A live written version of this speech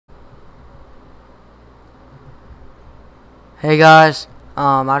Hey guys,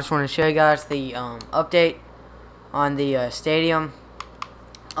 I just want to show you guys the update on the stadium.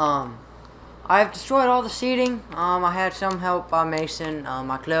 I've destroyed all the seating. I had some help by Mason.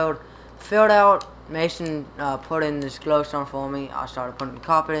 I cleared the field out. Mason put in this glowstone for me. I started putting the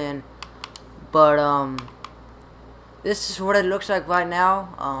carpet in, but this is what it looks like right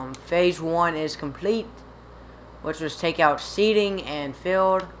now. Phase 1 is complete, which was take out seating and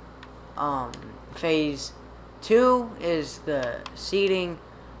field. Phase 2 is the seating.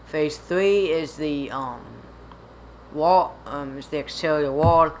 Phase 3 is the wall, is the exterior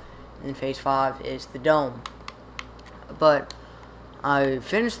wall, and phase 5 is the dome. But I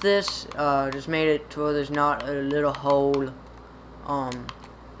finished this, just made it to where there's not a little hole. And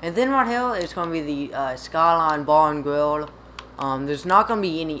then right here is going to be the Skyline Bar and Grill. There's not going to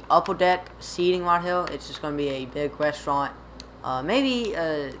be any upper deck seating right here. It's just going to be a big restaurant, maybe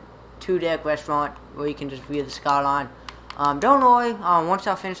a 2-deck restaurant where you can just view the skyline. Don't worry, once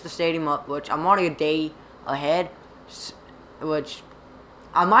I finish the stadium up, which I'm already a day ahead, which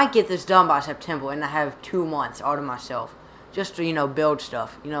I might get this done by September, and I have 2 months out of myself just to, build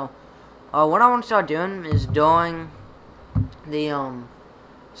stuff. What I want to start doing is doing the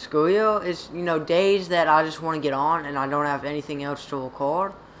school year is, days that I just want to get on and I don't have anything else to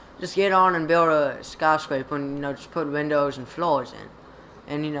record. Just get on and build a skyscraper and, just put windows and floors in.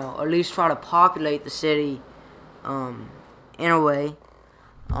 And, at least try to populate the city, in a way.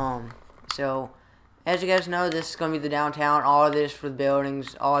 So, as you guys know, this is going to be the downtown. All of this for the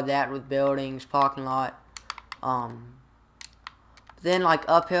buildings, all of that with buildings, parking lot. Then, like,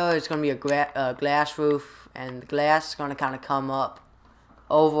 up here, it's going to be a glass roof, and the glass is going to kind of come up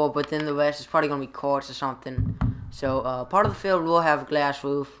over, but then the rest is probably going to be quartz or something. So, part of the field will have a glass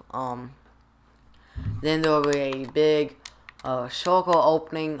roof. Then there will be a big circle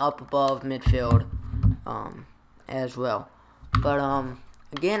opening up above midfield as well. But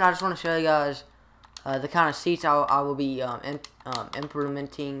again, I just want to show you guys the kind of seats I will be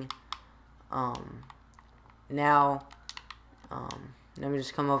implementing now. Let me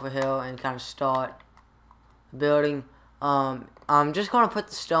just come over here and kind of start building. I'm just going to put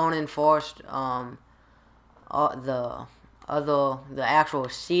the stone in first. The actual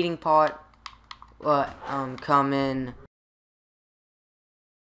seating part come in.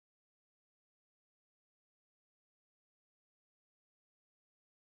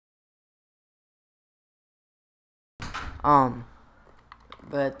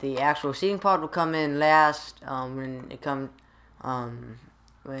 But the actual seating part will come in last, when it comes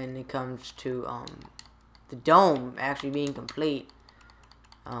to, the dome actually being complete,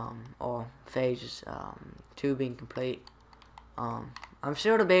 or phase, 2 being complete. I'm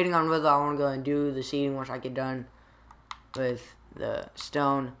still debating on whether I want to go and do the seating once I get done with the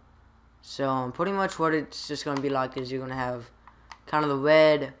stone. So, pretty much what it's just going to be like is you're going to have kind of the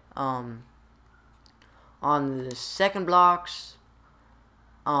red, on the second blocks,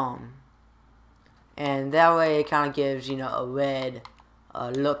 and that way it kind of gives, a red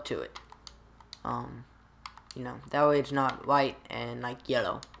look to it. That way it's not white and like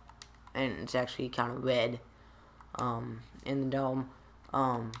yellow, and it's actually kind of red in the dome.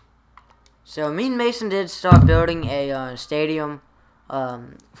 So me and Mason did start building a stadium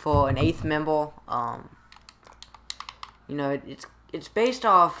for an 8th member. It's based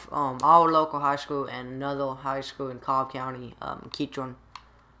off our local high school and another high school in Cobb County, Keatron,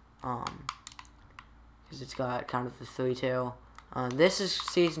 because it's got kind of the 3-tail. This is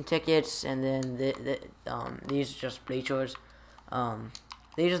season tickets, and then these are just bleachers.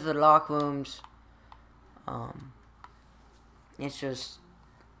 These are the locker rooms. It's just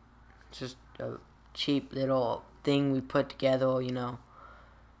a cheap little thing we put together.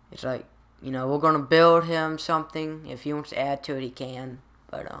 It's like, we're gonna build him something. If he wants to add to it, he can.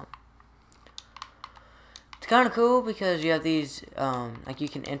 But it's kind of cool because you have these, like, you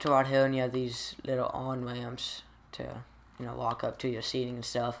can enter out here, and you have these little on ramps to, walk up to your seating and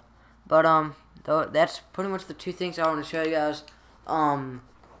stuff. But that's pretty much the 2 things I want to show you guys.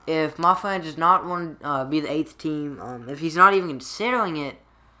 If my friend does not want to be the 8th team, if he's not even considering it,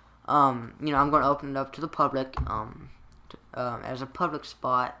 I'm going to open it up to the public, as a public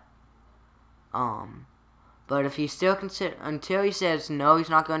spot. But if he still until he says no, he's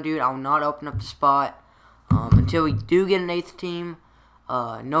not going to do it, I will not open up the spot, until we do get an 8th team.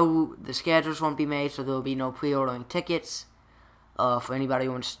 No, the schedules won't be made, so there will be no pre-ordering tickets, for anybody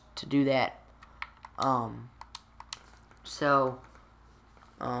who wants to do that.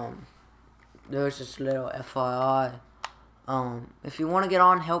 There's this little FYI. If you want to get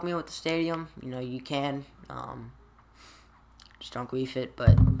on, help me with the stadium, you can. Just don't grief it,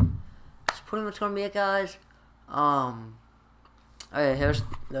 but pretty much gonna be it, guys. Okay, here's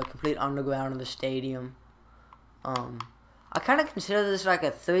the complete underground of the stadium. I kind of consider this like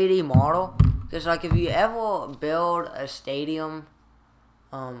a 3D model, because like if you ever build a stadium,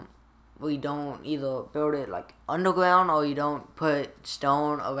 we don't either build it like underground, or you don't put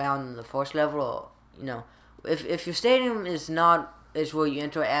stone around the first level, or if your stadium is where you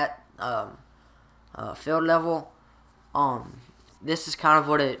enter at field level, this is kind of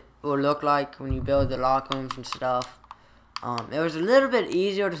what it will look like when you build the locker rooms and stuff. It was a little bit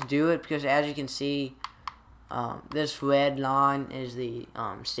easier to do it because, as you can see, this red line is the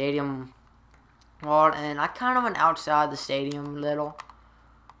stadium wall, and I kind of went outside the stadium a little.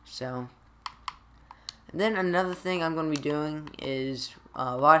 So, and then another thing I'm going to be doing is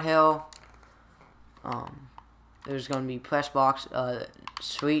right here. There's going to be press box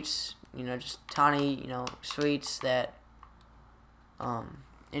suites, just tiny, suites that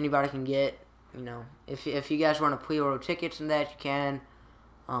anybody can get. If you guys want to pre-order tickets and that, you can.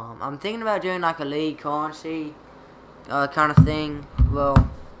 I'm thinking about doing like a league currency kind of thing. Well,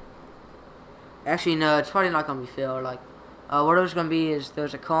 actually no, it's probably not gonna be fair. Like, what it was gonna be is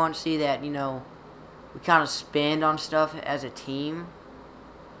there's a currency that we kind of spend on stuff as a team.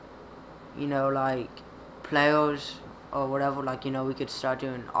 Like players or whatever. Like we could start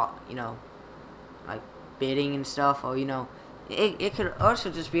doing like bidding and stuff, or it could also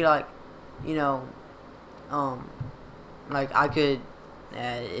just be like like I could.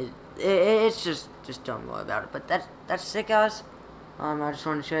 It's just don't worry about it. But that's it, guys. I just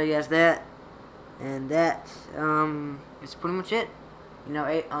wanted to show you guys that, and that is pretty much it.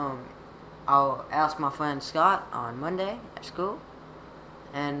 I'll ask my friend Scott on Monday at school,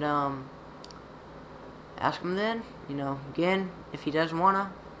 and ask him then. Again, if he doesn't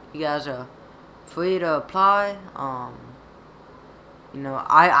wanna, you guys are free to apply.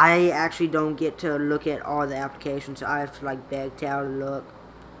 I actually don't get to look at all the applications, so I have to like beg Tao to look,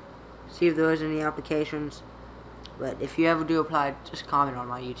 see if there is any applications. But if you ever do apply, just comment on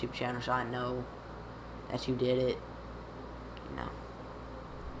my YouTube channel so I know that you did it.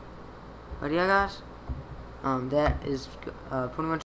 But yeah, guys, that is pretty much